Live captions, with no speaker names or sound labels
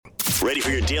Ready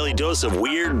for your daily dose of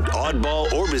weird,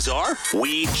 oddball, or bizarre?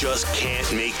 We just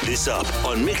can't make this up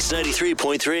on Mix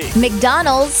 93.3.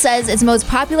 McDonald's says its most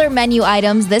popular menu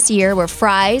items this year were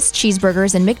fries,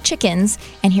 cheeseburgers, and McChickens.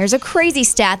 And here's a crazy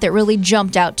stat that really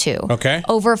jumped out too. Okay.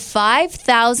 Over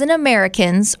 5,000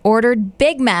 Americans ordered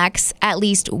Big Macs at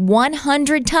least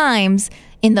 100 times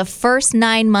in the first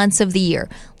 9 months of the year.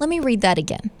 Let me read that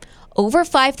again. Over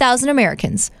 5,000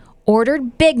 Americans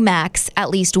ordered Big Macs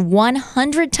at least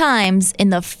 100 times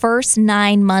in the first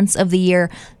 9 months of the year.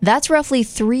 That's roughly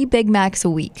 3 Big Macs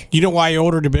a week. You know why you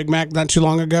ordered a Big Mac not too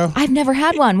long ago? I've never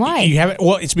had one. Why? You haven't?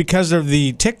 Well, it's because of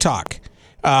the TikTok.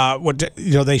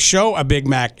 They show a Big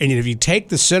Mac, and if you take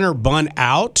the center bun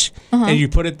out and you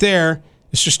put it there,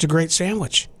 it's just a great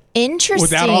sandwich. Interesting.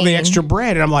 Without all the extra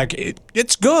bread. And I'm like,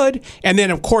 it's good. And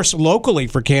then, of course, locally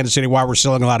for Kansas City, why we're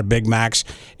selling a lot of Big Macs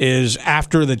is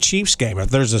after the Chiefs game.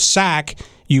 If there's a sack,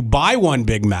 you buy one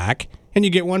Big Mac and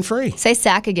you get one free. Say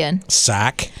sack again.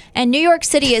 Sack. And New York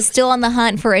City is still on the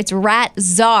hunt for its rat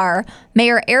czar.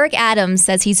 Mayor Eric Adams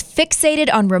says he's fixated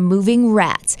on removing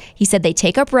rats. He said they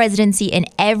take up residency in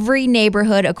every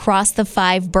neighborhood across the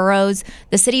 5 boroughs.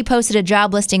 The city posted a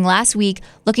job listing last week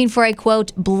looking for a,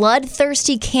 quote,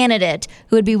 bloodthirsty candidate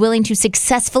who would be willing to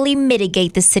successfully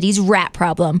mitigate the city's rat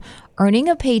problem, earning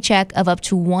a paycheck of up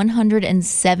to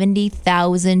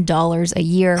 $170,000 a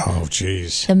year. Oh,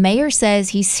 jeez. The mayor says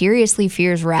he seriously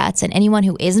fears rats, and anyone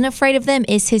who isn't afraid of them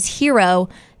is his hero.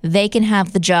 They can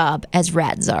have the job as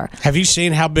rat czar. Have you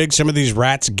seen how big some of these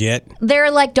rats get?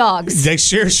 They're like dogs. They're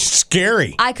seriously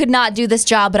scary. I could not do this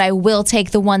job, but I will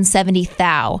take the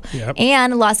 170,000. Yep.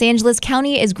 And Los Angeles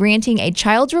County is granting a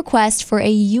child's request for a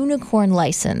unicorn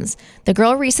license. The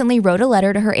girl recently wrote a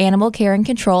letter to her animal care and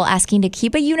control asking to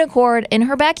keep a unicorn in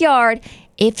her backyard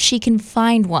if she can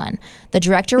find one. The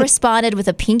director responded with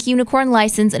a pink unicorn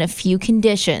license and a few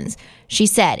conditions. She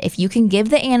said, if you can give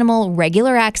the animal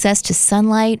regular access to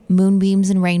sunlight,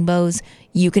 moonbeams, and rainbows,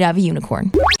 you could have a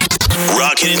unicorn.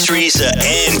 Rocket and Teresa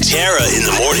and Tara in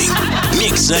the morning.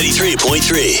 Mix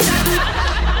 93.3.